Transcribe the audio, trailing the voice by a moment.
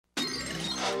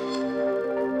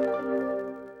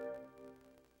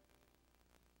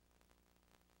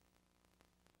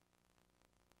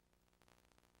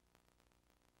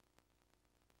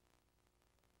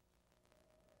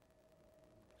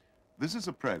This is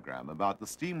a program about the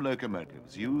steam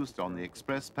locomotives used on the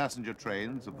express passenger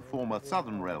trains of the former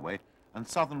Southern Railway and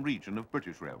Southern region of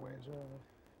British Railways.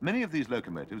 Many of these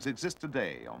locomotives exist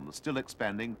today on the still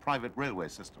expanding private railway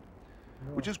system,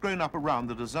 which has grown up around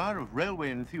the desire of railway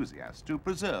enthusiasts to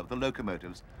preserve the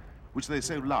locomotives which they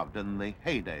so loved in the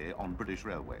heyday on British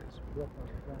railways.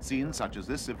 Scenes such as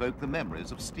this evoke the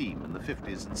memories of steam in the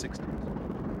 50s and 60s.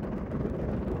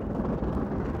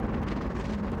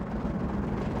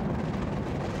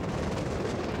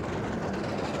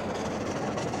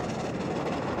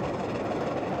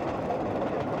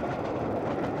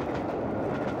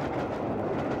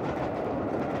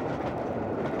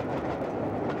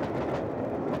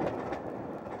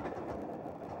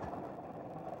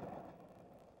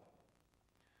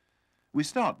 We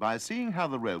start by seeing how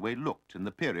the railway looked in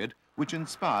the period which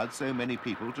inspired so many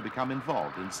people to become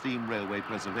involved in steam railway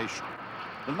preservation,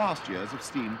 the last years of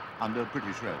steam under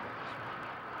British Railways.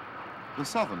 The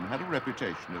Southern had a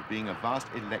reputation of being a vast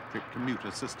electric commuter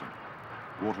system,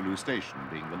 Waterloo Station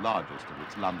being the largest of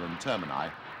its London termini,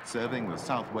 serving the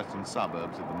southwestern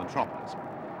suburbs of the metropolis.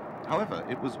 However,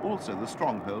 it was also the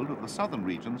stronghold of the Southern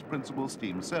region's principal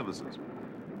steam services,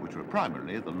 which were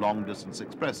primarily the long-distance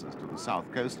expresses to the south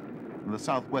coast and the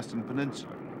southwestern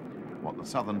peninsula, what the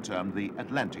Southern termed the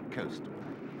Atlantic coast.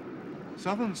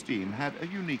 Southern steam had a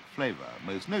unique flavour,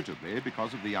 most notably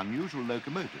because of the unusual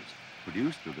locomotives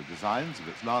produced through the designs of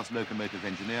its last locomotive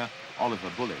engineer, Oliver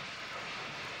Bulleid.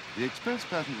 The express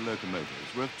passenger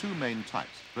locomotives were of two main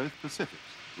types, both Pacifics,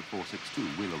 the 462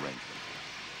 wheel arrangement,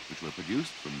 which were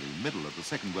produced from the middle of the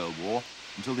Second World War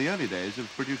until the early days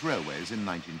of British Railways in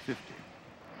 1950.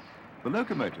 The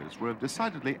locomotives were of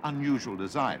decidedly unusual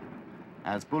design,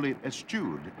 as Bulleid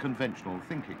eschewed conventional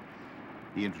thinking.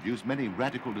 He introduced many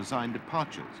radical design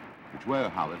departures, which were,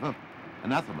 however,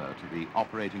 anathema to the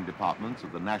operating departments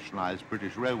of the nationalised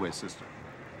British railway system,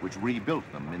 which rebuilt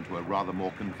them into a rather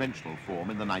more conventional form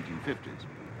in the 1950s,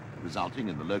 resulting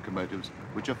in the locomotives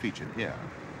which are featured here.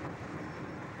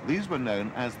 These were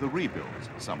known as the rebuilds,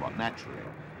 somewhat naturally,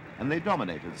 and they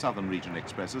dominated Southern region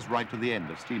expresses right to the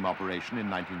end of steam operation in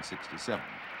 1967.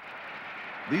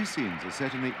 These scenes are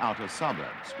set in the outer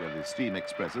suburbs, where the steam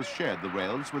expresses shared the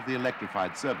rails with the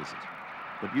electrified services,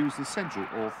 but used the central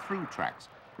or through tracks,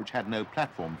 which had no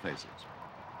platform faces.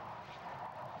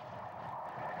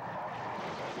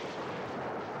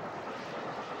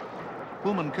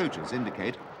 Pullman coaches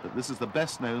indicate that this is the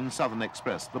best-known Southern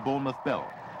Express, the Bournemouth Belle,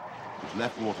 which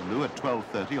left Waterloo at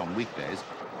 12:30 on weekdays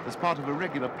as part of a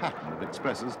regular pattern of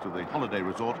expresses to the holiday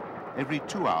resort every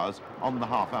 2 hours on the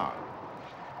half hour.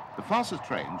 The fastest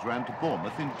trains ran to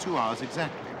Bournemouth in 2 hours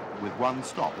exactly, with one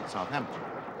stop at Southampton.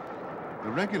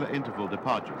 The regular interval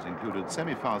departures included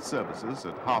semi-fast services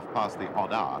at half past the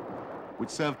odd hour, which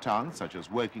served towns such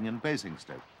as Woking and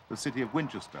Basingstoke, the city of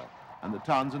Winchester, and the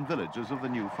towns and villages of the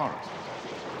New Forest.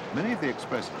 Many of the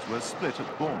expresses were split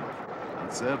at Bournemouth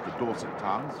and served the Dorset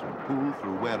towns from Poole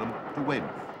through Wareham to Weymouth.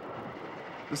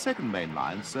 The second main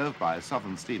line served by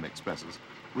Southern Steam Expresses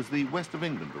was the West of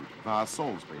England route via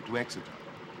Salisbury to Exeter.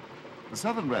 The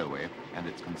Southern Railway and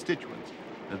its constituents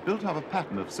had built up a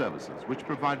pattern of services which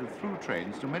provided through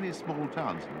trains to many small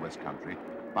towns in the West Country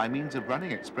by means of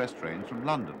running express trains from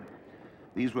London.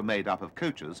 These were made up of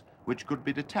coaches which could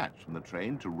be detached from the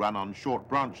train to run on short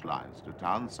branch lines to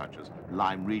towns such as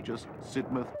Lyme Regis,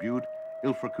 Sidmouth, Bude,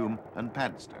 Ilfracombe and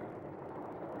Padstow.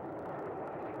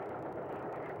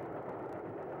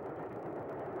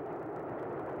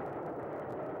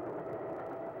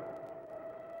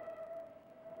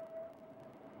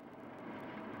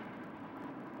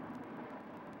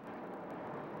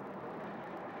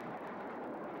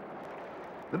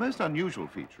 The most unusual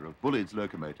feature of Bulleid's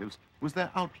locomotives was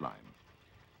their outline.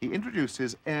 He introduced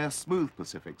his air-smooth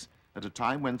Pacifics at a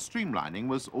time when streamlining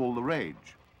was all the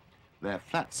rage. Their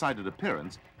flat-sided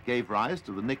appearance gave rise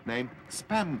to the nickname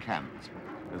spam cans,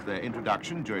 as their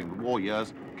introduction during the war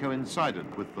years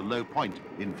coincided with the low point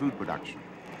in food production.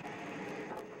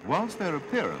 Whilst their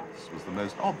appearance was the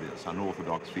most obvious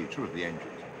unorthodox feature of the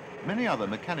engines, many other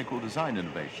mechanical design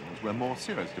innovations were more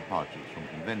serious departures from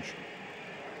convention.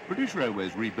 British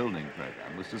Railways' rebuilding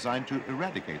programme was designed to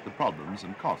eradicate the problems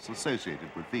and costs associated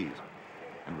with these,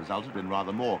 and resulted in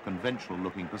rather more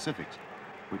conventional-looking Pacifics,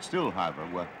 which still, however,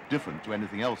 were different to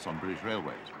anything else on British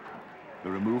Railways.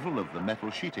 The removal of the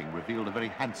metal sheeting revealed a very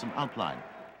handsome outline,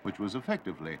 which was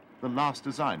effectively the last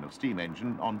design of steam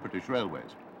engine on British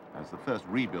Railways, as the first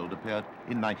rebuild appeared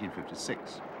in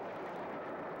 1956.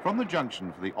 From the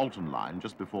junction for the Alton line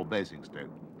just before Basingstoke,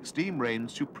 steam reigned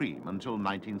supreme until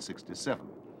 1967.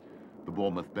 The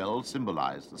Bournemouth Belle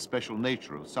symbolised the special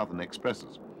nature of southern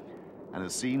expresses and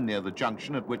is seen near the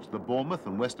junction at which the Bournemouth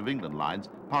and West of England lines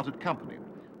parted company,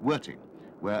 Worting,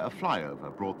 where a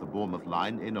flyover brought the Bournemouth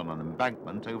line in on an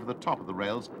embankment over the top of the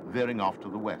rails, veering off to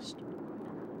the west.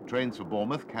 Trains for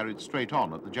Bournemouth carried straight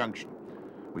on at the junction,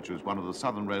 which was one of the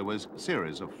Southern Railway's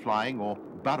series of flying or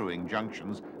burrowing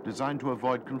junctions designed to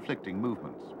avoid conflicting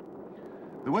movements.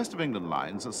 The West of England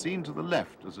lines are seen to the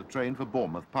left as a train for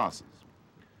Bournemouth passes.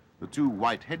 The two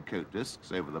white headcoat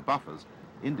discs over the buffers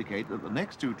indicate that the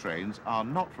next two trains are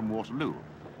not from Waterloo,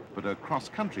 but are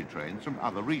cross-country trains from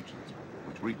other regions,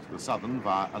 which reach the Southern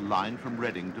via a line from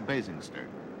Reading to Basingstoke.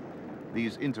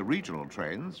 These inter-regional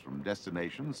trains from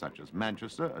destinations such as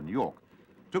Manchester and York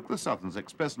took the Southern's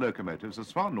express locomotives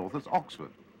as far north as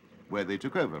Oxford, where they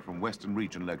took over from Western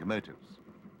region locomotives.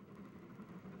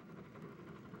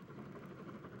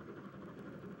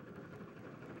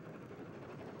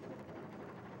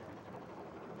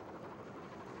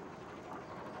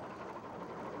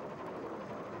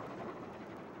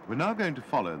 We're now going to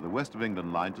follow the West of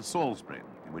England line to Salisbury,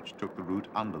 which took the route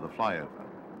under the flyover.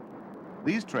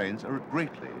 These trains are at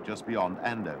Greatley, just beyond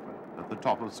Andover, at the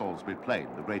top of Salisbury Plain,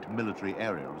 the great military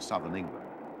area of southern England.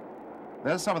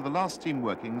 There's some of the last steam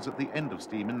workings at the end of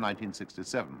steam in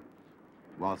 1967.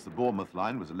 Whilst the Bournemouth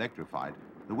line was electrified,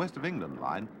 the West of England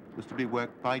line was to be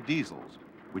worked by diesels,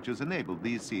 which has enabled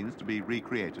these scenes to be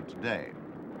recreated today.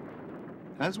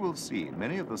 As we'll see,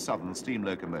 many of the southern steam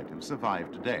locomotives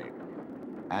survive today.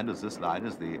 And as this line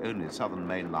is the only southern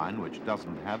main line which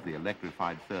doesn't have the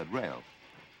electrified third rail,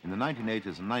 in the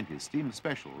 1980s and 90s, steam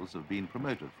specials have been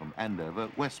promoted from Andover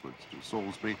westwards to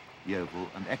Salisbury, Yeovil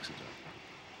and Exeter.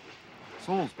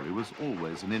 Salisbury was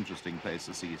always an interesting place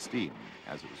to see steam,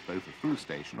 as it was both a through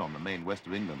station on the main West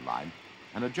of England line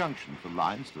and a junction for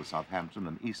lines to Southampton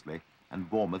and Eastleigh and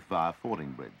Bournemouth via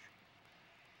Fordingbridge.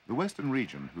 The Western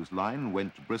region, whose line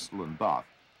went to Bristol and Bath,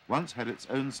 once had its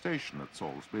own station at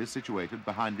Salisbury, situated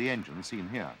behind the engine seen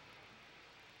here.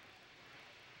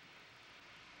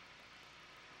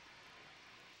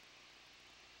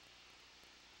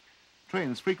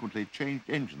 Trains frequently changed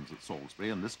engines at Salisbury,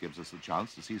 and this gives us a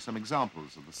chance to see some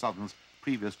examples of the Southern's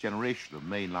previous generation of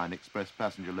mainline express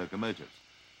passenger locomotives,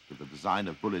 with the design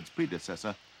of Bulleid's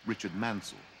predecessor, Richard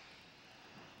Mansell.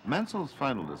 Mansell's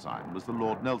final design was the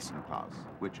Lord Nelson class,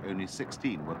 which only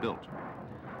 16 were built.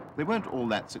 They weren't all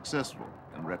that successful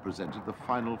and represented the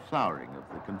final flowering of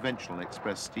the conventional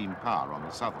express steam power on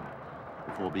the Southern,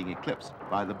 before being eclipsed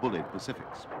by the Bulleid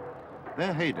Pacifics.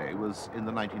 Their heyday was in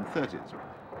the 1930s,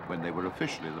 when they were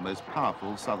officially the most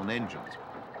powerful Southern engines,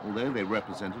 although they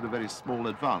represented a very small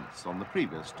advance on the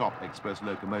previous top express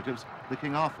locomotives, the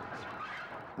King Arthurs.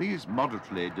 These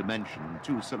moderately dimensioned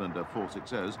two-cylinder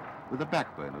 460s were the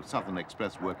backbone of Southern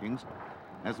express workings,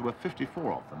 as there were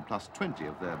 54 of them, plus 20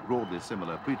 of their broadly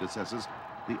similar predecessors,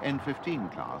 the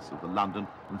N15 class of the London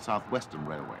and South Western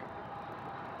Railway.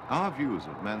 Our views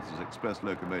of Mansell's express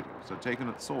locomotives are taken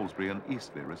at Salisbury and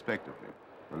Eastleigh, respectively,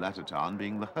 the latter town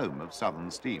being the home of Southern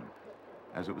steam,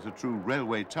 as it was a true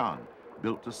railway town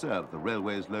built to serve the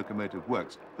railway's locomotive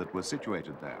works that were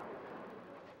situated there.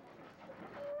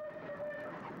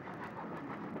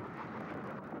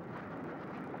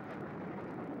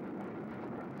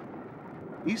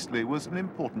 Eastleigh was an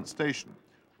important station,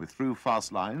 with through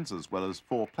fast lines as well as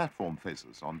 4 platform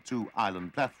faces on 2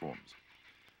 island platforms.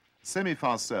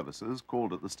 Semi-fast services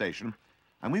called at the station,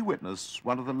 and we witnessed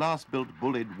one of the last built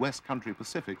Bulleid West Country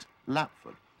Pacifics,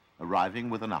 Lapford, arriving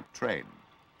with an up train.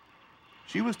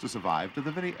 She was to survive to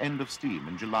the very end of steam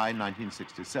in July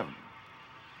 1967.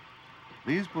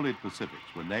 These Bulleid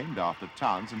Pacifics were named after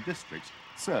towns and districts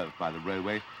served by the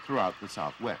railway throughout the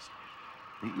southwest.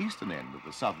 The eastern end of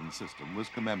the southern system was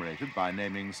commemorated by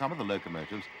naming some of the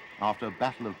locomotives after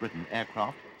Battle of Britain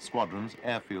aircraft, squadrons,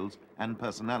 airfields, and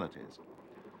personalities.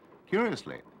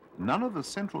 Curiously, none of the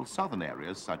central southern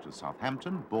areas such as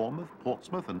Southampton, Bournemouth,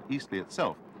 Portsmouth, and Eastleigh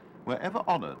itself were ever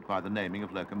honoured by the naming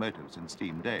of locomotives in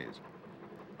steam days.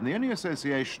 And the only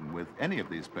association with any of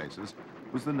these places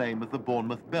was the name of the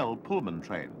Bournemouth Belle Pullman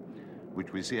train,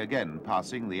 which we see again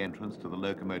passing the entrance to the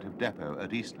locomotive depot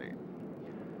at Eastleigh.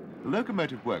 The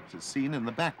locomotive works is seen in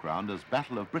the background as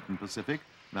Battle of Britain Pacific,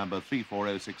 number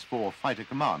 34064 Fighter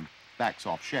Command, backs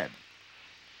off shed.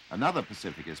 Another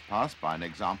Pacific is passed by an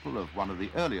example of one of the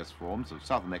earliest forms of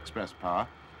Southern Express power,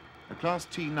 a Class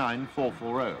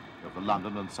T9440 of the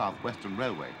London and South Western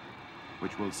Railway,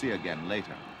 which we'll see again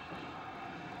later.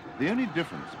 The only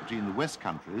difference between the West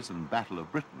Countries and Battle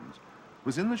of Britons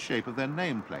was in the shape of their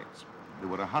nameplates. There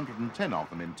were 110 of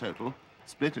them in total,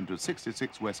 split into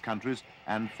 66 West Countries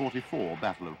and 44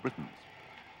 Battle of Britons.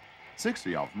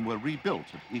 60 of them were rebuilt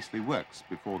at Eastleigh Works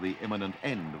before the imminent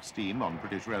end of steam on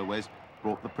British railways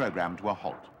brought the programme to a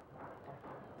halt.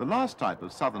 The last type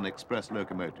of Southern Express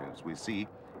locomotives we see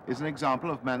is an example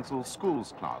of Mansell's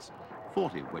Schools class,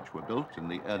 40 of which were built in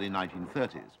the early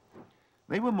 1930s.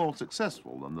 They were more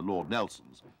successful than the Lord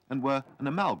Nelsons and were an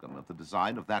amalgam of the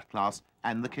design of that class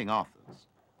and the King Arthur's.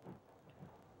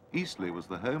 Eastleigh was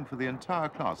the home for the entire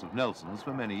class of Nelsons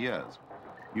for many years,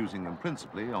 using them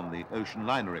principally on the ocean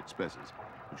liner expresses,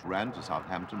 which ran to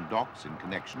Southampton docks in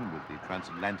connection with the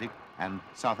transatlantic and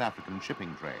South African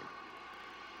shipping trade.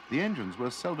 The engines were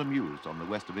seldom used on the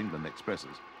West of England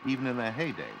expresses, even in their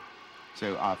heyday,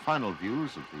 so our final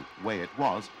views of the way it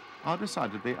was are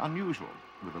decidedly unusual,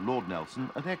 with the Lord Nelson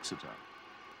at Exeter.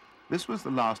 This was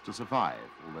the last to survive,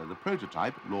 although the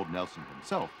prototype, Lord Nelson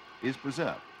himself, is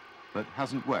preserved, but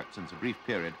hasn't worked since a brief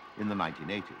period in the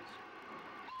 1980s.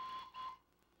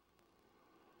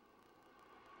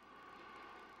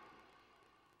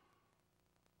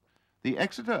 The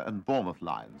Exeter and Bournemouth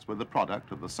lines were the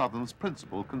product of the Southern's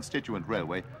principal constituent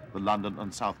railway, the London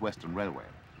and South Western Railway.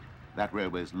 That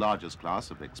railway's largest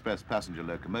class of express passenger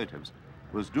locomotives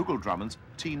was Dougal Drummond's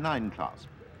T9 class,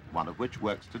 one of which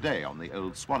works today on the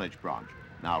old Swanage branch,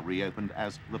 now reopened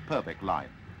as the Purbeck line.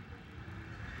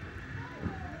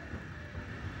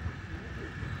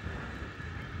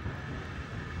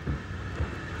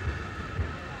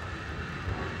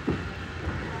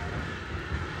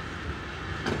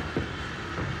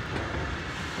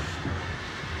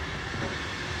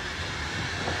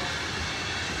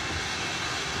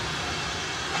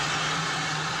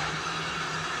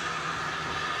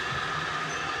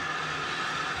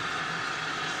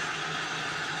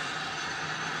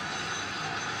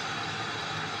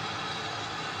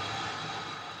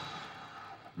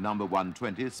 Number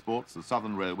 120 sports the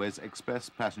Southern Railway's express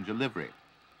passenger livery.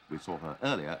 We saw her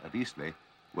earlier at Eastleigh,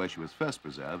 where she was first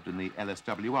preserved in the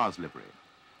LSWR's livery.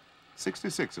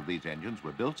 66 of these engines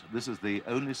were built. This is the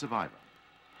only survivor.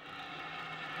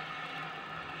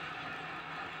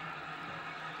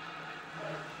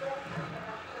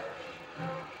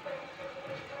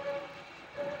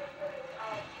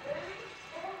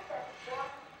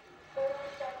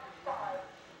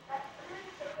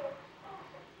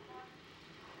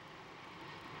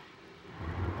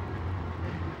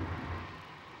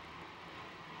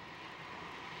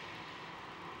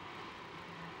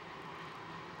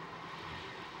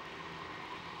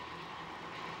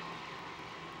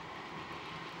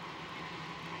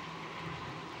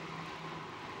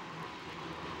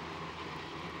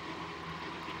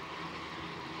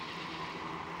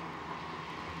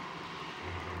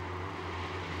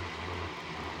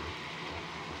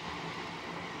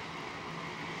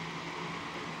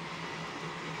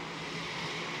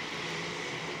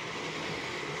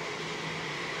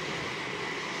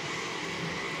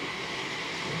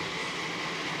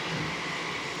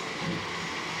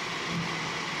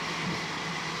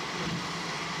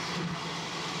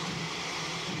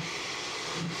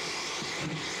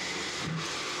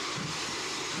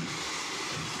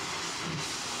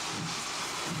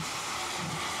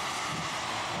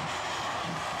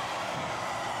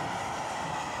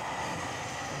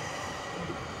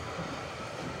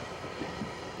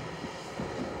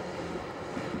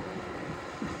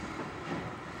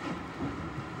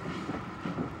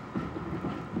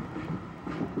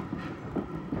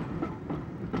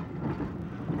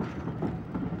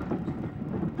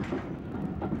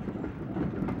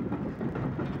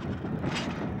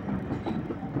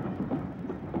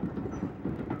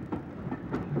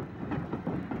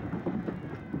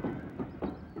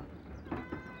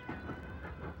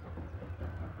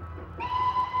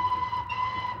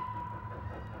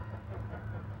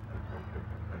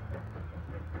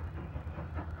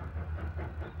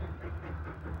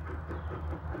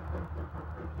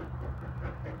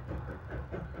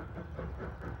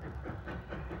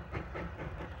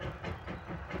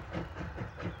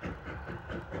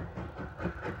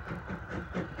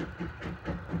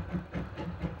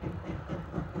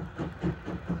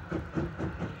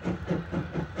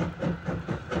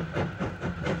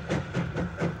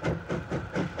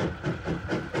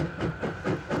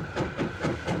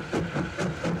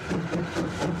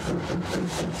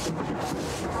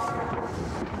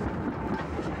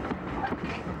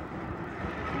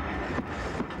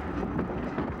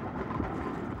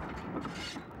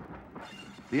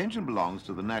 The engine belongs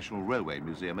to the National Railway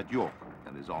Museum at York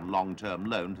and is on long-term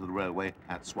loan to the railway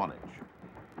at Swanage.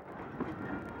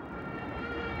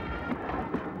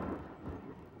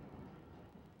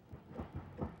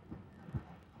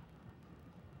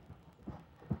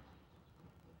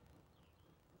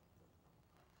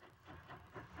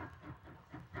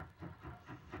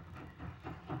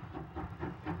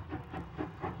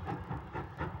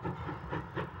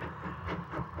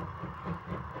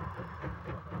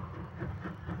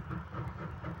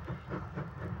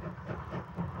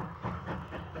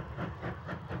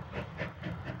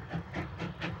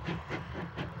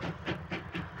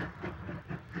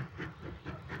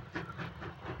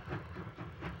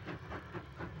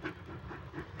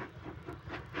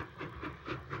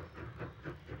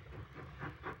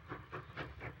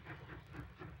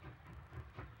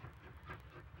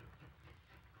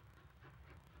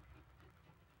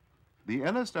 The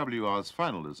NSWR's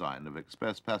final design of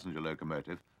express passenger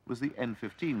locomotive was the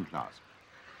N15 class.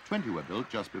 20 were built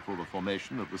just before the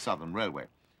formation of the Southern Railway,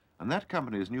 and that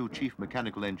company's new chief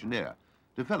mechanical engineer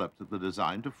developed the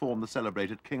design to form the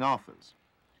celebrated King Arthur's.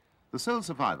 The sole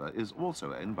survivor is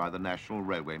also owned by the National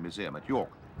Railway Museum at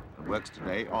York and works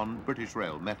today on British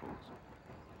Rail metals.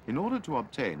 In order to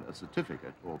obtain a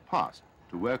certificate or pass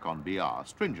to work on BR,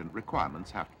 stringent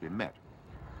requirements have to be met.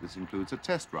 This includes a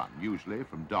test run, usually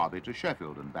from Derby to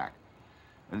Sheffield and back.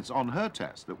 And it's on her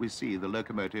test that we see the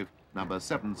locomotive number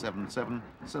 777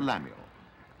 Samuel.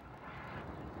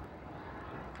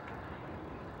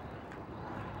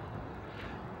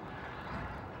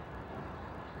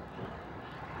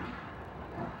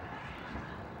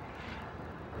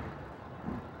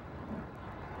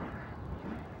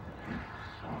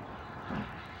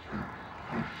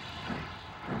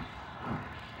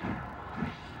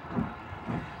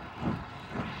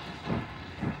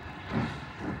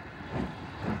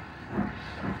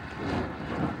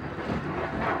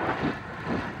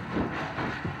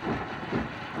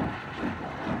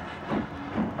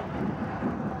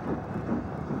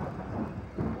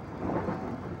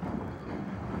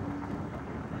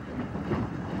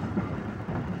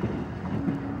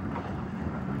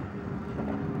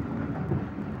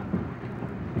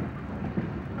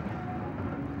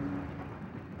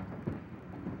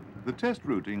 The test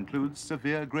route includes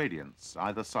severe gradients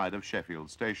either side of Sheffield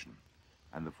Station,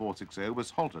 and the 460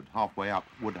 was halted halfway up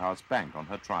Woodhouse Bank on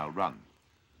her trial run.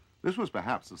 This was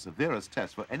perhaps the severest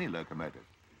test for any locomotive,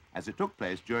 as it took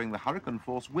place during the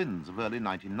hurricane-force winds of early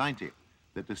 1990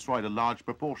 that destroyed a large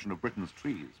proportion of Britain's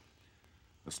trees.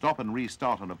 A stop and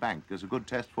restart on a bank is a good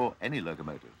test for any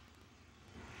locomotive.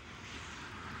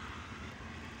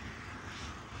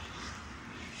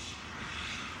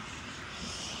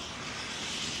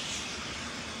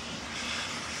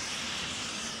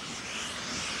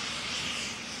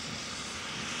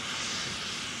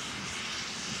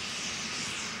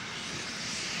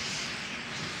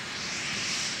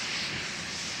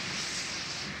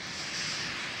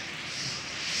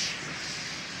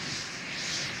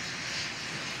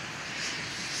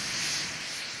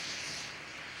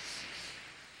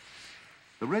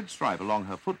 The red stripe along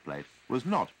her footplate was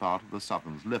not part of the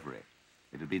Southern's livery.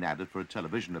 It had been added for a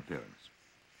television appearance.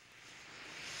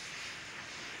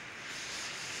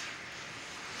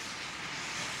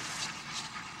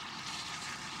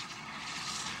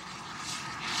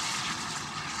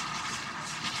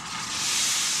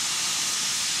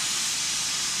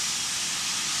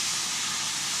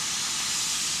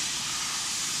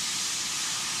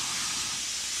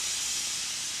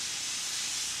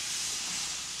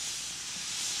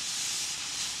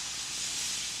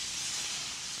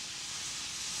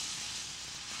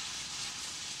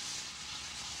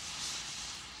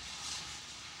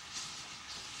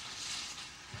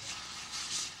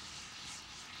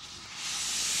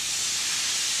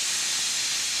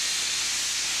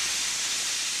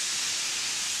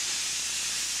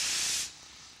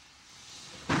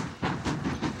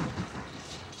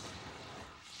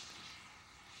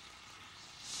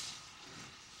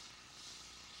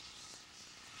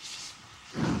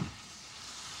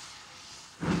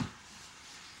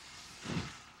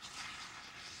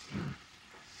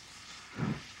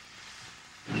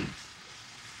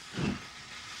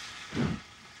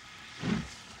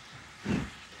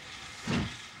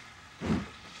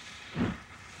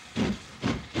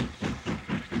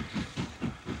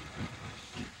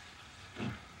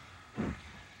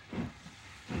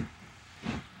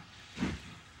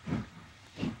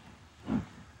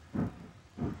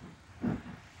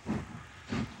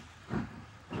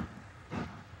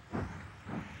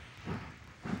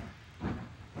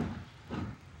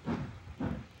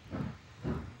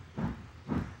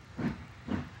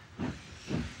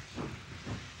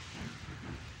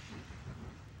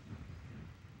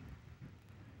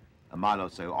 A mile or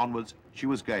so onwards, she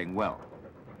was going well.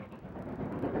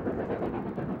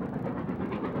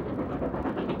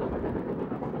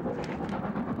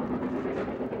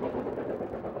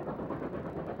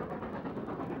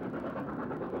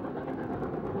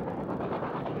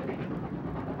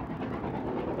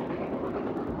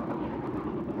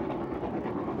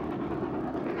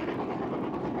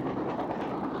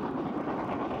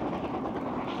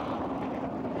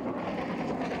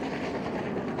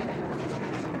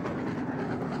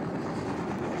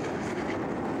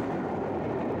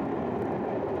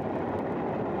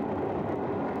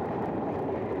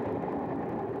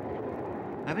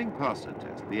 Having passed her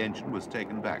test, the engine was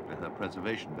taken back to her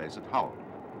preservation base at Hull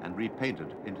and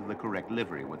repainted into the correct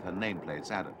livery with her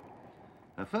nameplates added.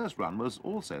 Her first run was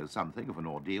also something of an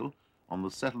ordeal on the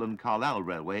Settle and Carlisle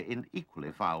Railway in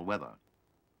equally foul weather.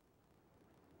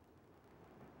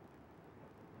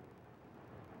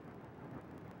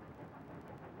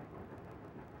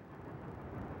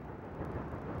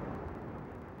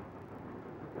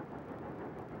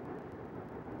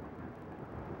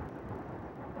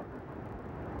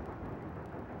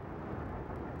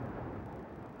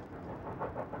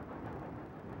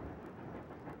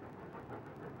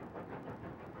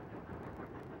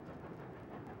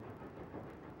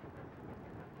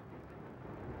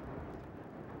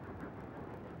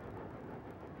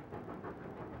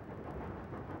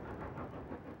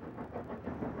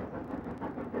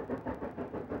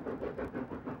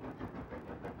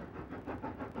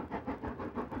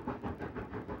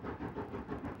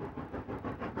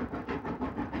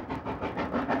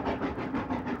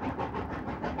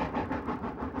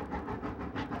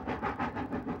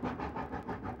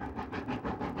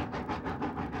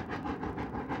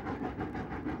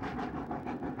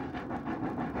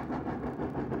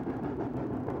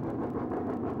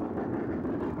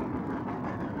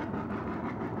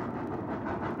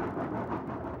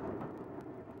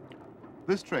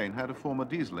 This train had a former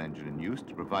diesel engine in use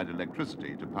to provide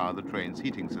electricity to power the train's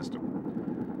heating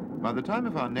system. By the time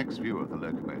of our next view of the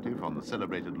locomotive on the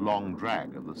celebrated long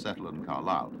drag of the Settle and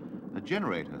Carlisle, a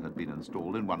generator had been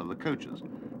installed in one of the coaches,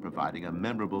 providing a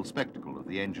memorable spectacle of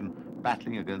the engine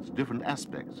battling against different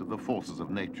aspects of the forces of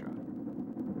nature.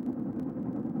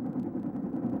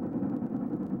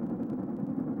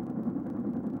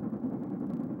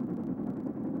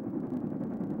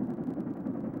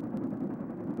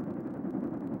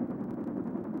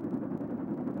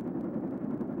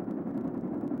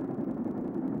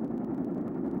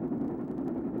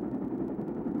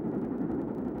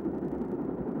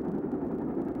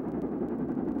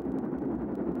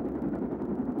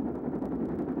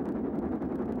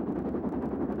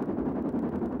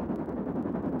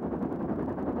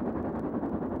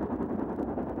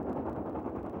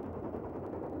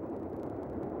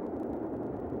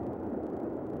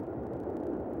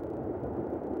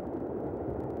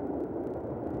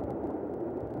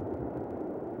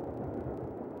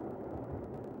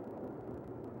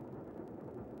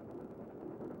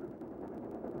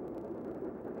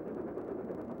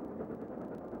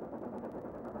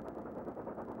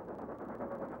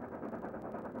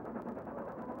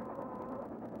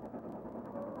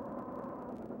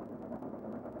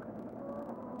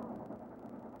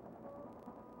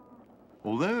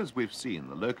 Although, as we've seen,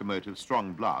 the locomotive's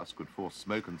strong blast could force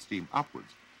smoke and steam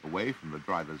upwards, away from the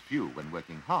driver's view when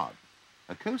working hard,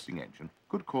 a coasting engine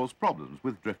could cause problems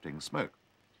with drifting smoke.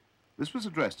 This was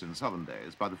addressed in southern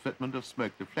days by the fitment of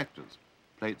smoke deflectors,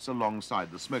 plates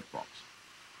alongside the smoke box.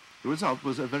 The result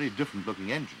was a very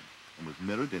different-looking engine and was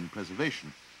mirrored in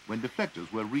preservation when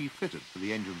deflectors were refitted for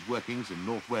the engine's workings in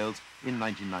North Wales in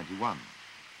 1991.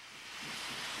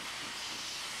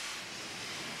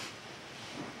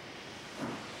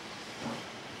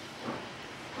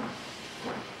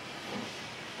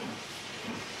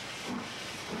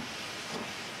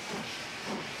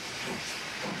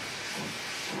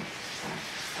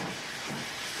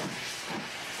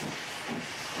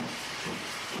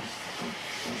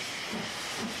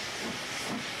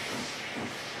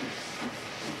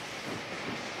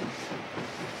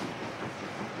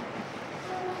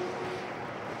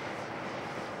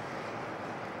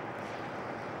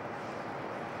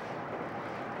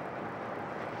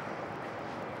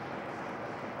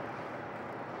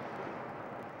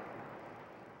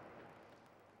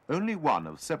 Only one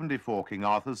of 74 King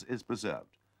Arthurs is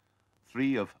preserved.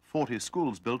 3 of 40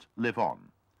 schools built live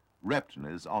on. Repton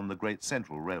is on the Great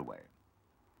Central Railway.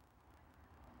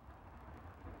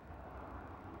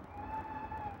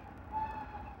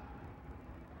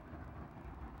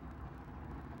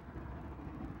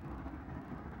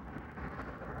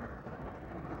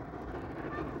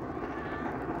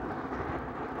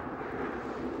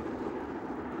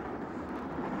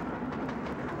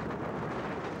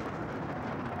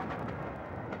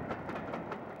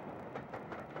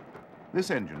 This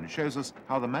engine shows us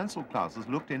how the Mansell classes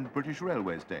looked in British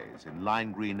Railways days in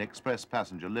lime green express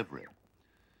passenger livery.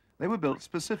 They were built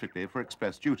specifically for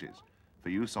express duties, for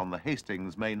use on the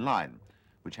Hastings main line,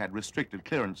 which had restricted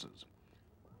clearances.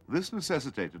 This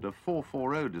necessitated a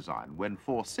 440 design when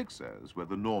 460s were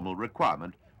the normal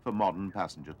requirement for modern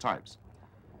passenger types.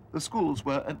 The schools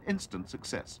were an instant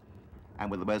success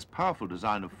and were the most powerful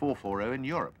design of 440 in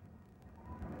Europe.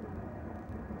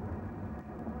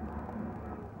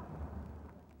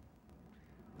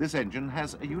 This engine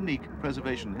has a unique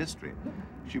preservation history.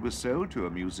 She was sold to a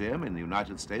museum in the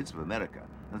United States of America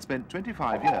and spent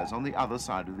 25 years on the other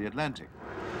side of the Atlantic.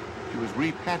 She was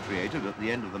repatriated at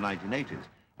the end of the 1980s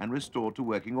and restored to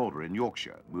working order in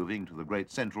Yorkshire, moving to the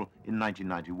Great Central in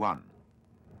 1991.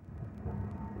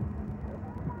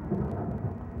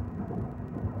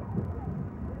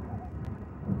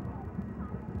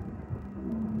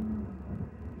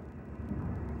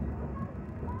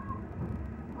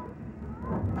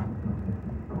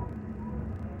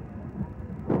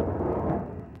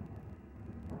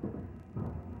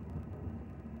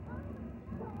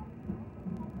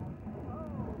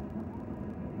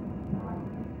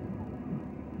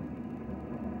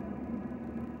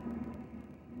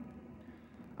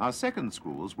 Our second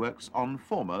schools works on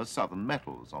former southern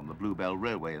metals on the Bluebell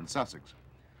Railway in Sussex.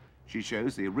 She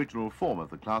shows the original form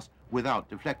of the class without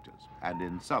deflectors and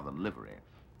in southern livery.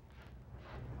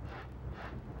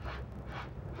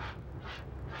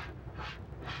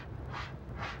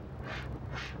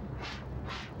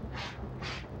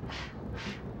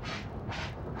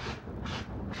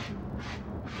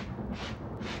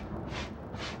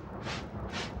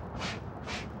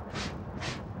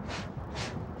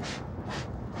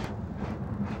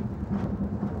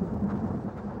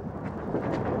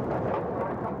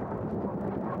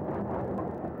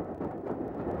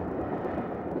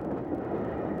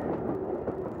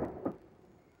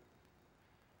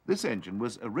 This engine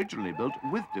was originally built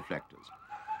with deflectors,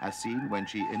 as seen when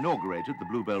she inaugurated the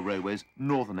Bluebell Railway's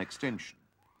northern extension.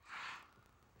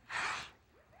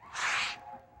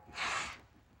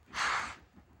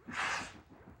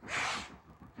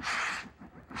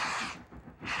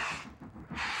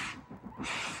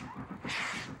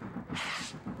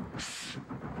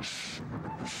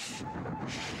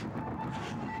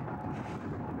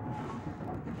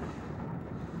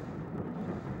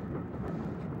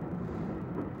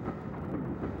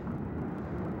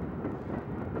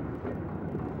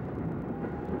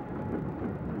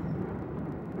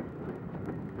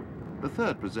 The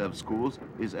third preserved schools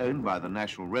is owned by the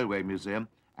National Railway Museum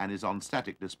and is on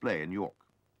static display in York.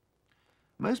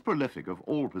 Most prolific of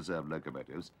all preserved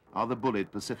locomotives are the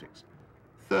Bullied Pacifics.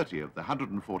 30 of the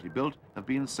 140 built have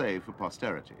been saved for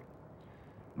posterity.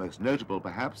 Most notable,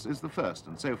 perhaps, is the first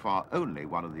and so far only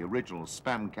one of the original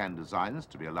spam can designs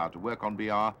to be allowed to work on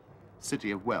BR, City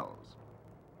of Wells.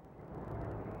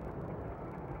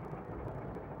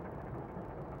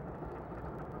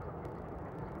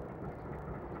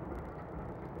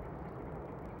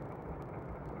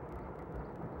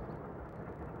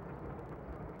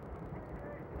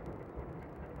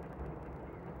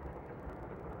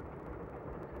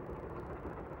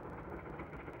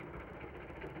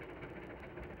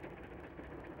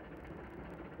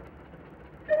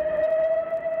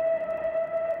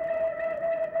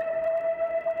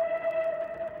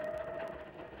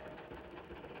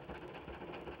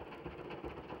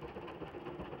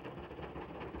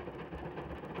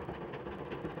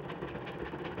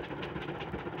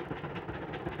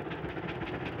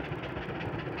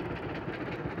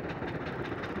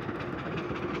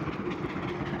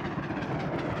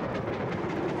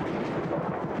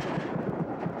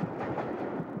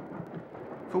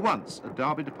 For once, a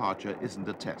Derby departure isn't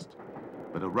a test,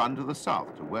 but a run to the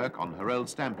south to work on her old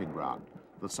stamping ground,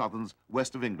 the Southern's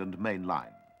West of England main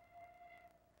line.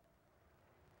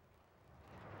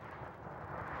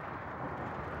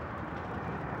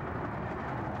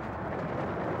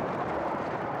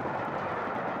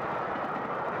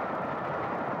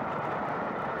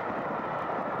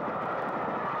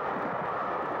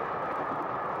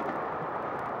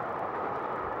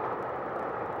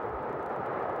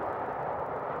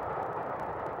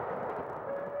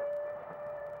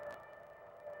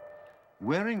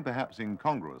 Wearing perhaps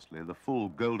incongruously the full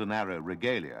Golden Arrow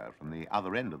regalia from the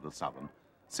other end of the Southern,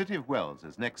 City of Wells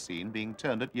is next seen being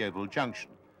turned at Yeovil Junction,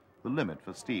 the limit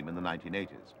for steam in the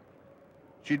 1980s.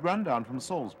 She'd run down from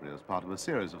Salisbury as part of a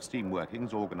series of steam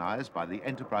workings organised by the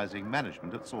enterprising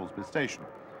management at Salisbury Station,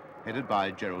 headed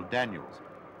by Gerald Daniels,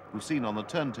 who's seen on the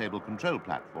turntable control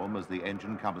platform as the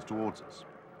engine comes towards us.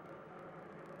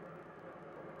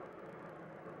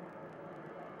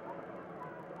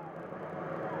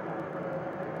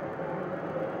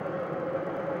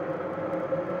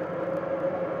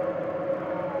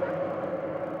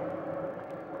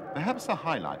 Perhaps the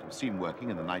highlight of steam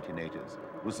working in the 1980s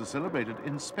was the celebrated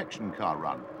inspection car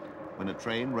run, when a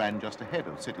train ran just ahead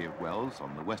of City of Wells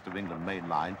on the West of England main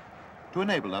line to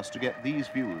enable us to get these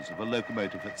views of a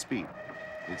locomotive at speed.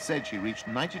 It said she reached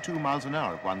 92 miles an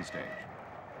hour at one stage.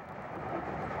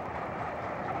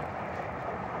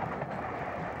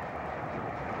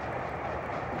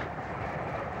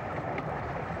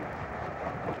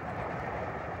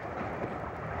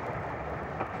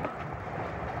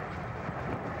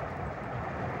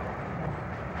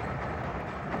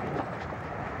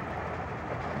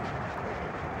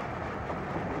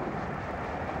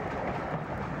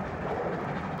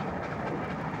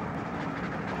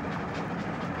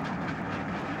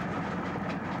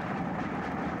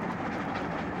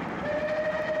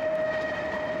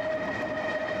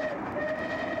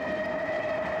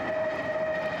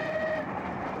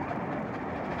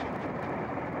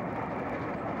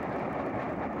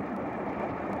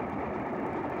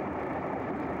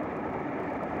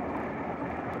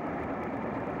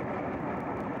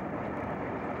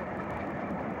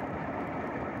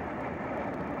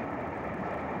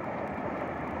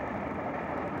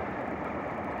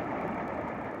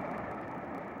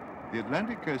 The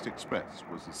Atlantic Coast Express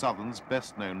was the Southern's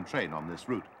best-known train on this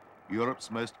route,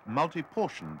 Europe's most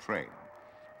multi-portion train.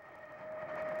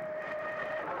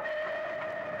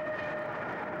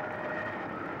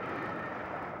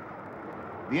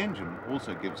 The engine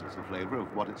also gives us a flavour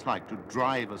of what it's like to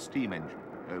drive a steam engine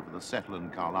over the Settle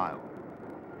and Carlisle.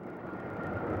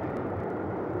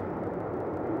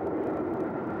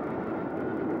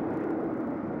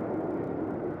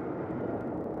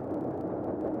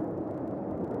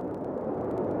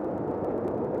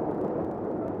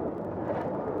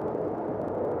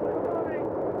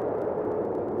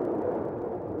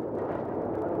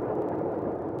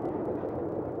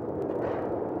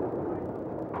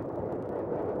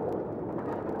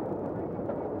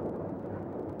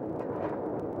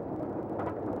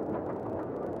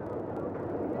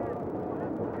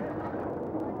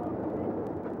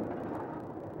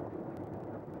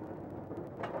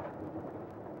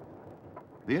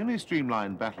 The only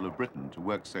streamlined Battle of Britain to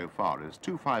work so far is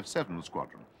 257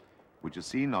 Squadron, which is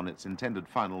seen on its intended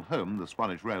final home, the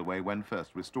Swanage Railway, when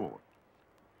first restored.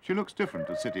 She looks different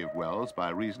to City of Wells by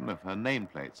reason of her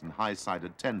nameplates and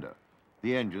high-sided tender.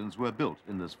 The engines were built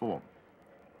in this form.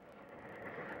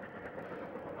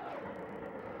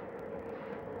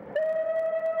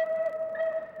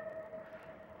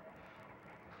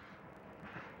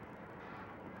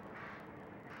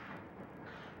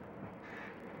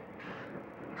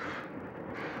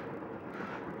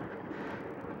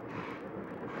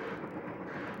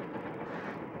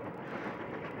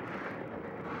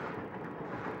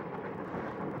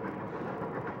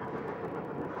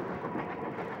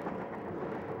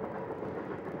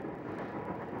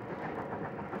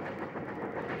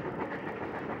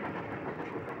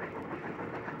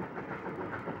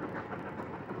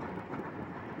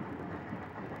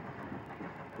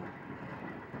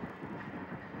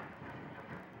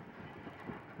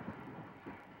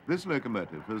 This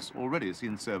locomotive has already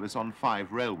seen service on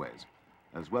 5 railways,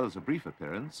 as well as a brief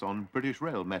appearance on British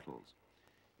Rail metals.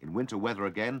 In winter weather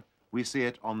again, we see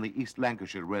it on the East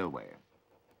Lancashire Railway.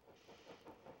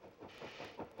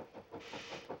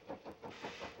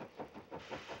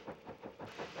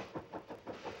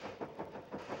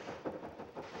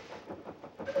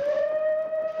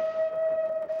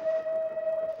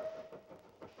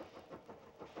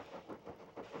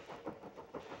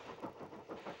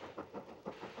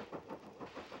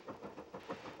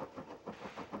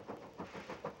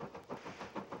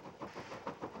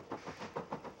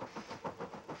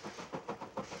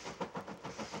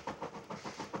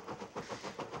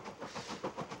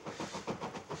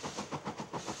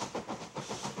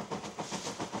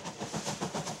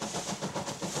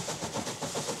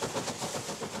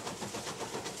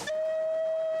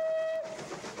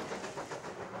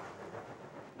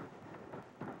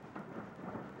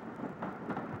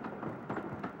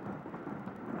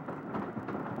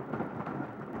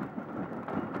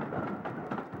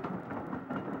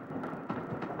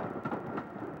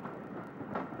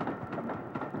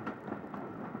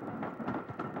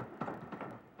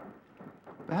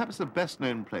 Perhaps the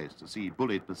best-known place to see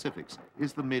bullied Pacifics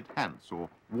is the Mid-Hants, or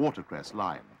watercress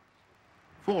line.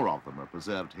 4 of them are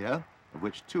preserved here, of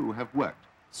which 2 have worked,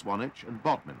 Swanage and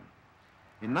Bodmin.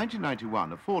 In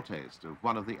 1991, a foretaste of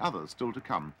one of the others still to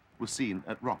come was seen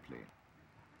at Rockley.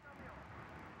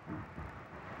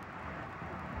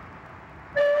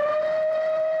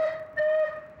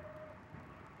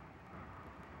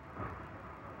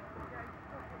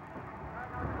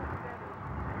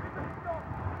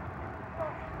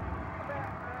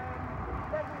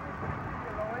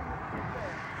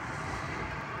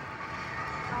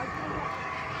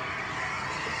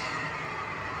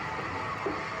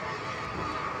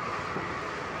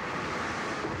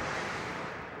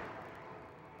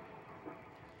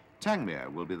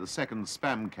 Tangmere will be the second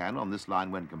spam can on this line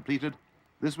when completed.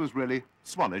 This was really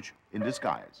Swanage in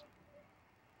disguise.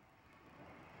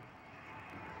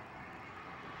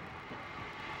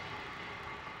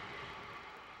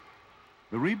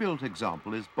 The rebuilt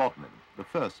example is Bodmin, the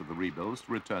first of the rebuilds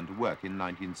to return to work in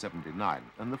 1979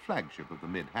 and the flagship of the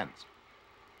Mid-Hants.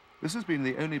 This has been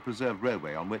the only preserved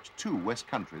railway on which 2 West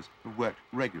countries have worked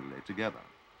regularly together.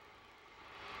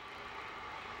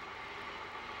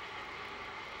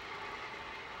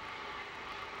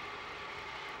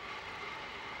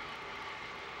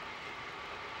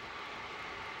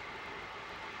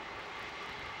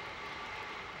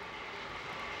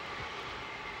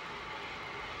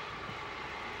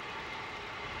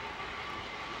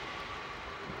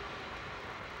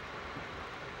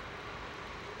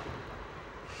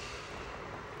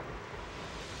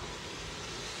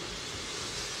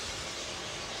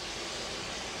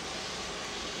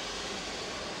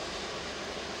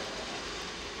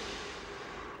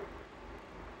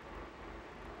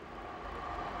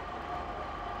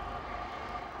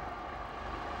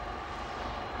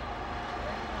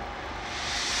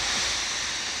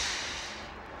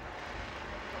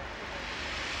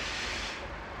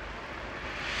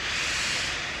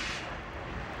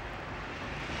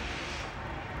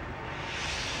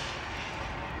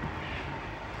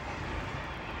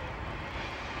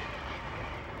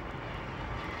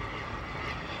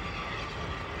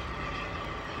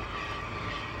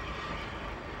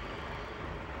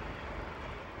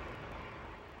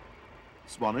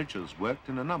 Swanage has worked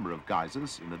in a number of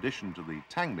guises. In addition to the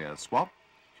Tangmere swap,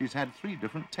 she's had 3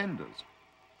 different tenders.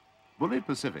 Bullied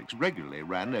Pacifics regularly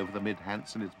ran over the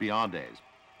Mid-Hants in its BR days.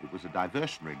 It was a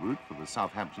diversionary route for the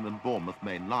Southampton and Bournemouth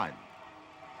main line.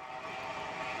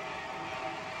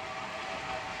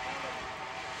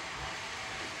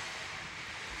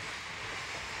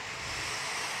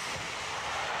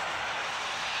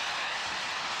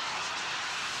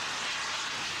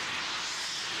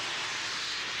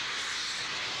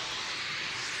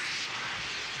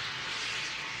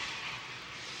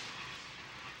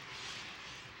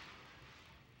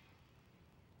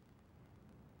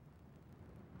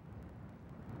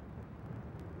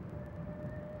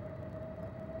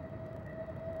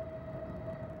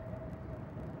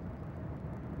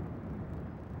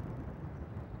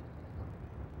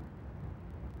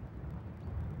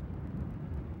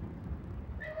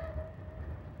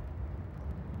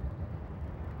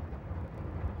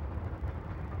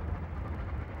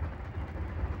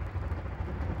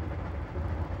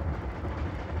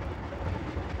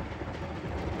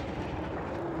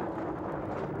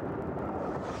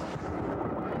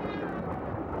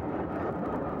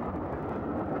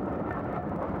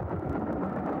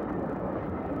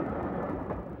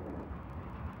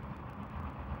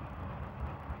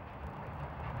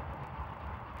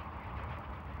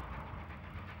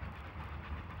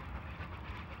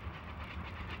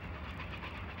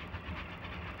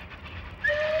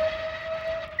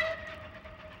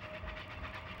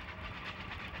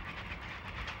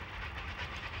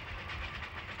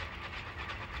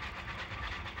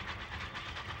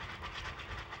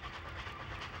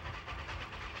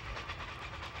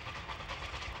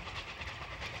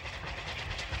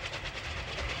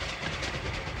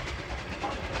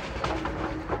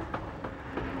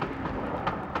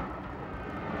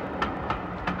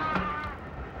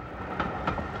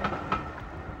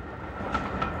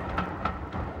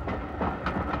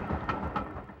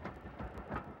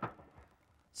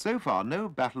 So far, no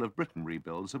Battle of Britain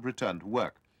rebuilds have returned to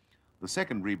work. The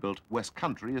second rebuilt West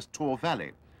Country is Tor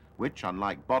Valley, which,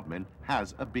 unlike Bodmin,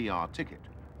 has a BR ticket.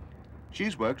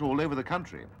 She's worked all over the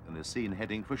country and is seen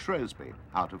heading for Shrewsbury,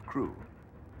 out of Crewe.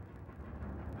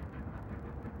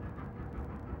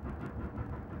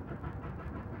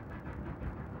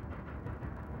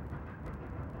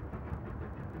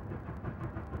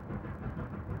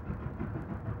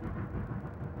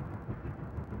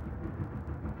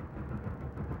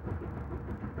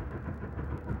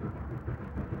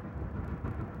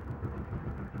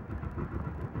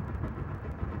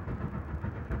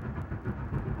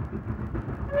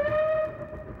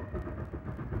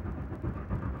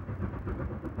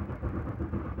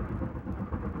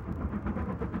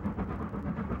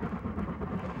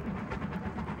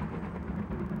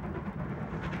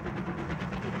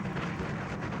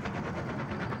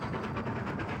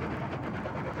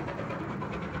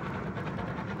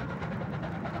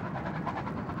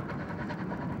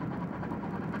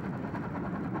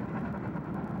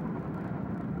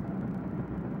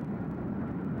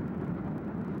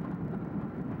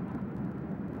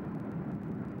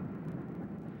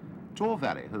 Tor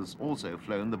Valley has also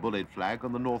flown the bullied flag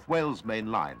on the North Wales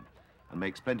main line and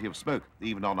makes plenty of smoke,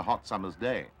 even on a hot summer's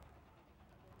day.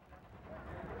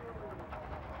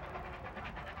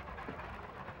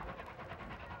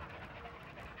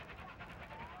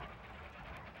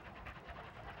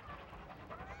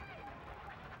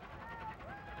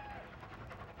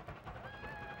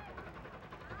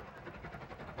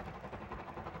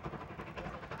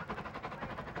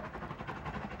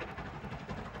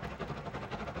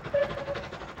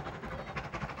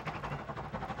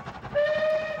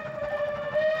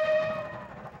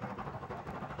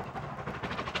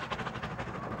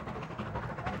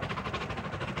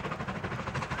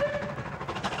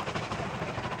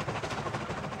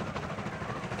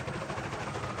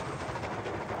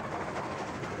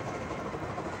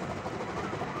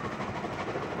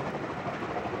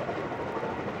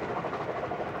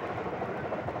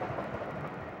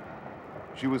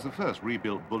 She was the first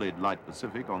rebuilt bullied light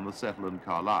Pacific on the Settle and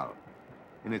Carlisle.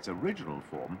 In its original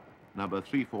form, number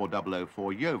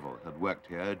 34004 Yeovil had worked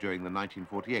here during the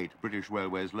 1948 British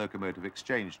Railways locomotive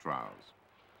exchange trials.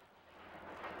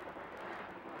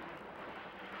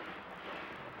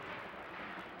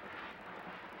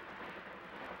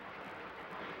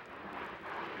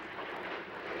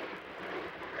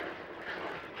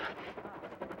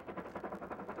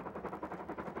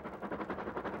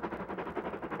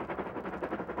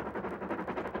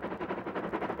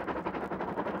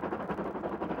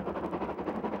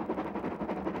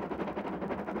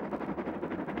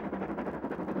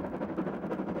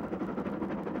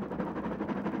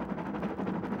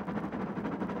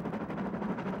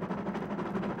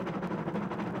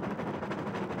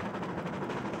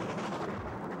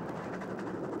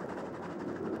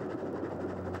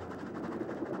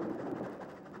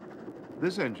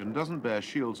 This engine doesn't bear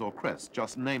shields or crests,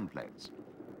 just nameplates.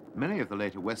 Many of the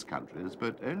later West countries,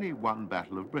 but only one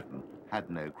Battle of Britain,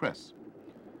 had no crests.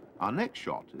 Our next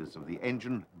shot is of the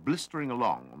engine blistering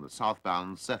along on the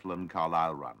southbound Settle and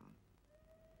Carlisle run.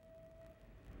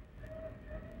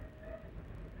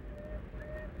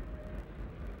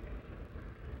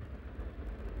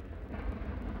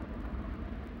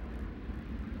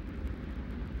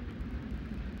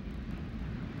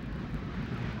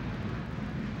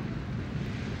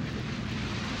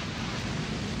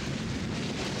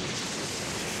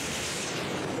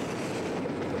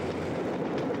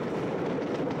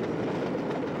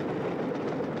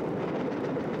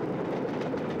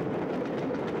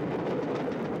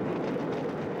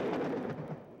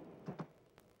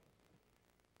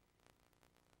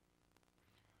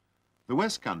 The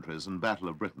West countries and Battle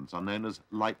of Britons are known as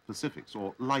light Pacifics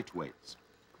or lightweights.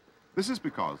 This is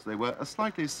because they were a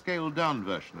slightly scaled-down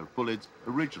version of Bullitt's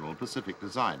original Pacific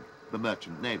design, the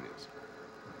merchant navies.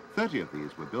 30 of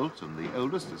these were built, and the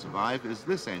oldest to survive is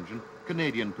this engine,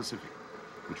 Canadian Pacific,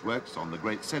 which works on the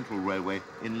Great Central Railway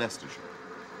in Leicestershire.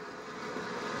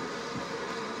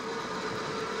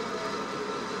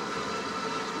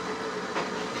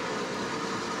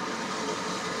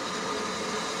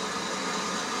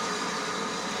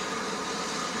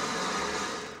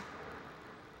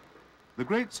 The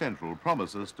Great Central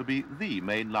promises to be the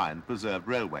main-line preserved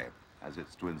railway, as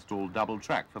it's to install double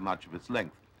track for much of its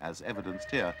length, as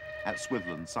evidenced here at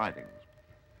Swithland sidings.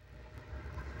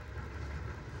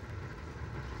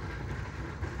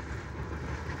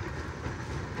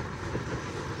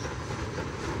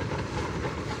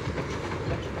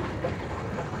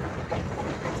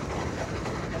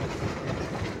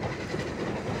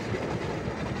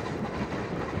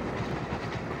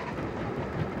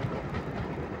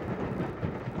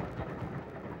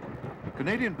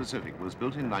 Canadian Pacific was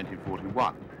built in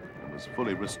 1941 and was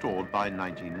fully restored by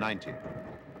 1990.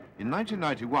 In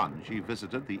 1991, she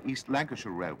visited the East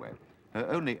Lancashire Railway, her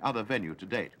only other venue to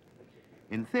date.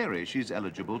 In theory, she's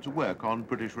eligible to work on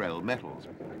British Rail metals,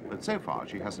 but so far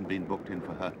she hasn't been booked in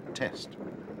for her test.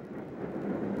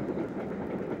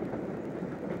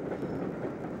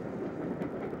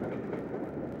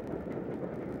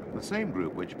 The same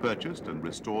group which purchased and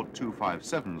restored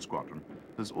 257 Squadron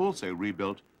has also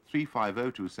rebuilt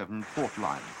 35027 Port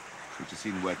Line, which is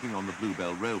seen working on the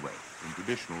Bluebell Railway in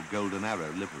traditional Golden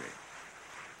Arrow livery.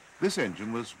 This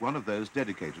engine was one of those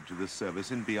dedicated to this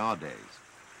service in BR days.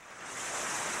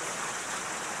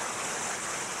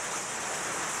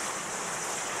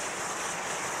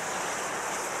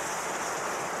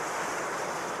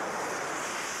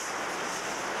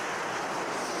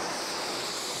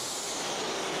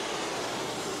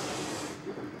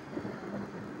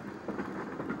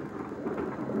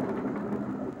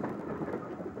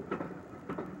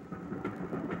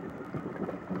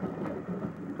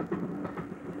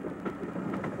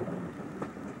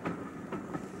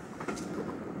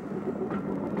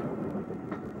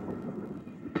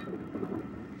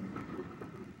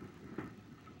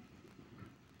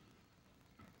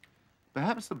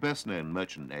 Perhaps the best-known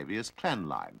merchant navy is Clan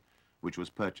Line, which was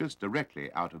purchased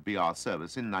directly out of BR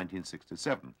service in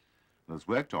 1967 and has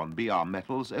worked on BR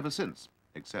metals ever since,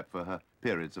 except for her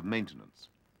periods of maintenance.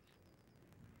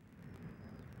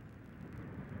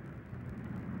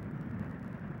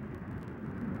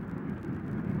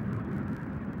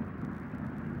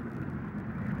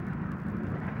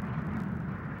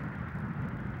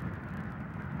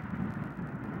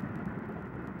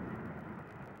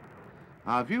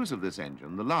 Our views of this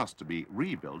engine, the last to be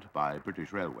rebuilt by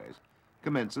British Railways,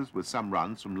 commences with some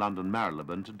runs from London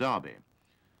Marylebone to Derby.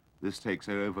 This takes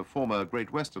her over former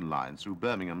Great Western lines through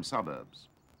Birmingham suburbs.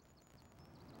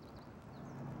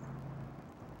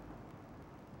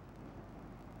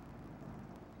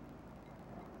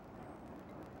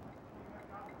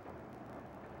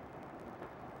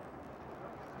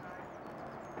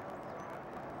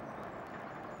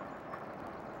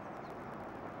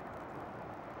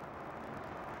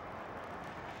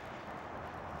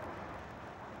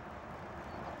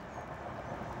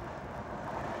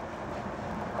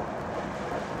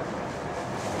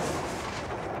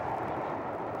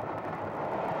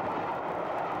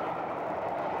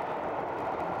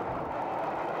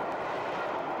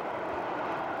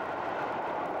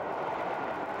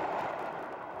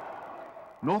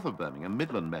 North of Birmingham,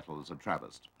 Midland metals are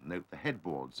traversed. Note the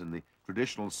headboards in the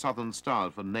traditional southern style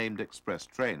for named express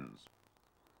trains.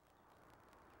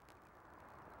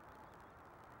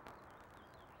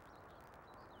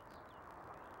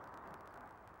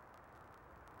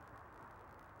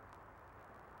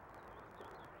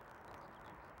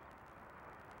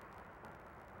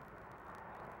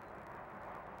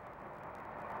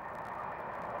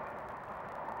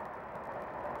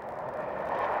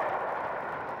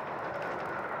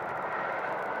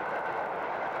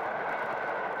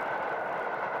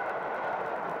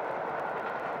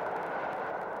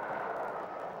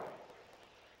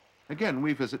 Again,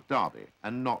 we visit Derby,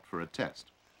 and not for a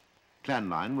test. Clan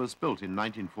Line was built in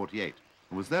 1948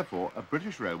 and was therefore a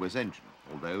British Railways engine,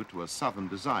 although to a southern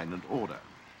design and order.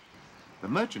 The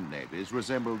merchant navies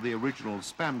resembled the original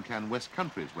Spam Can West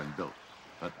Countries when built,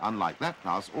 but unlike that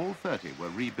class, all 30 were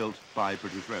rebuilt by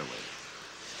British Railways.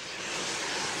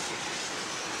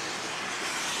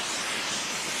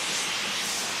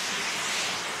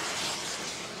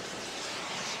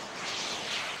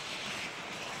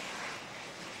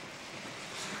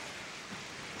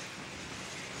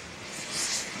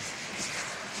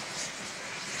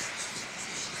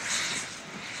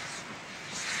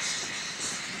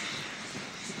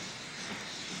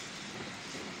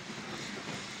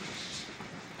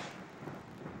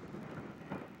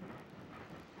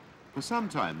 For some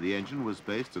time, the engine was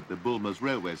based at the Bournemouth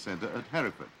Railway Centre at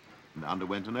Hereford and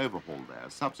underwent an overhaul there,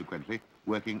 subsequently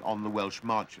working on the Welsh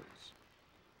marches.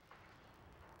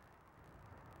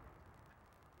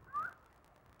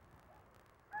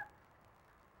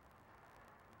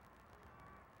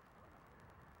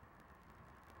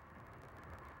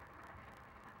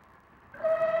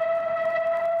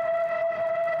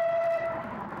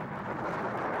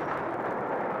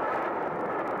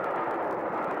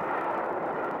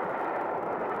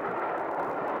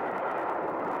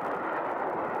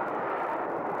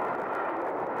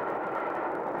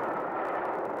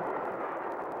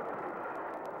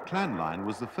 Clan Line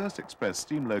was the first express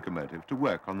steam locomotive to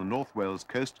work on the North Wales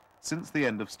coast since the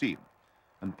end of steam,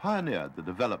 and pioneered the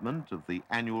development of the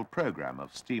annual programme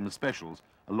of steam specials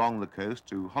along the coast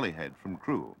to Holyhead from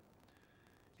Crewe.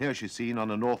 Here she's seen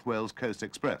on a North Wales Coast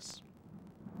Express.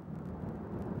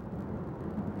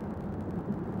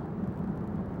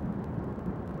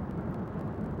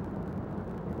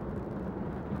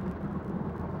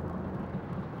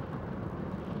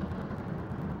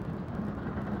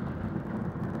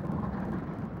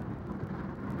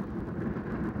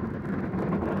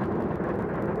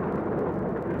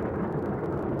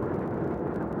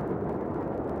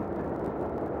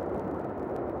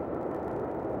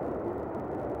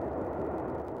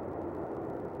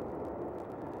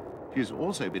 She's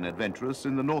also been adventurous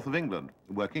in the north of England,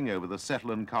 working over the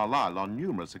Settle and Carlisle on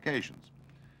numerous occasions.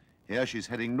 Here she's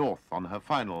heading north on her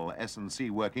final S&C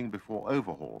working before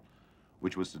overhaul,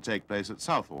 which was to take place at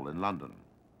Southall in London.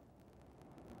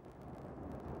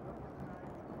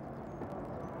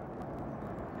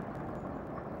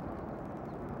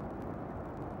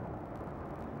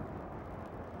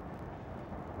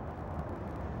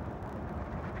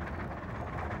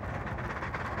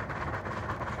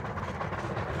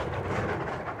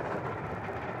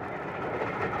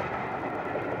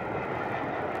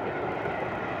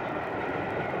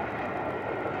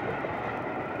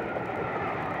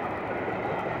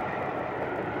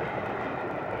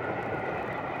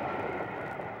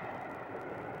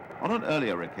 On an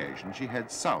earlier occasion, she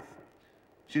heads south.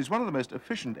 She's one of the most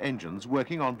efficient engines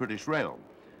working on British Rail,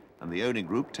 and the owning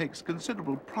group takes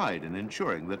considerable pride in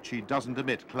ensuring that she doesn't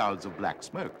emit clouds of black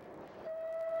smoke.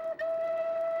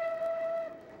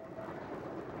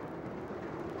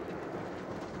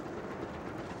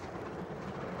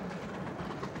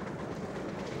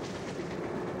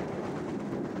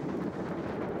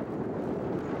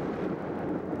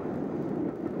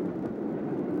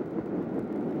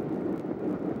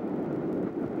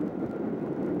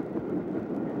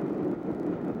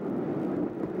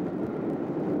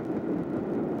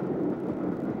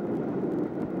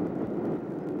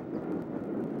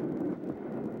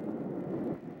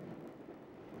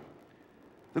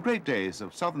 The great days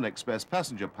of Southern Express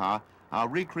passenger power are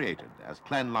recreated as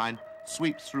Clan Line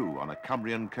sweeps through on a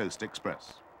Cumbrian Coast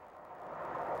Express.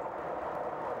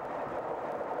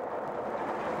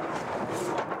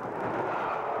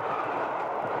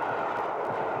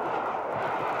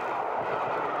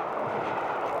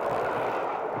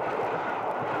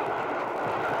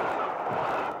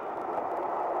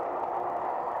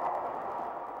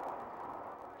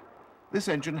 This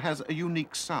engine has a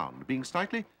unique sound, being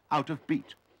slightly out of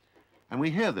beat. And we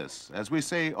hear this as we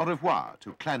say au revoir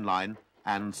to Clan Line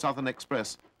and Southern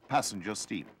Express passenger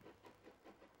steam.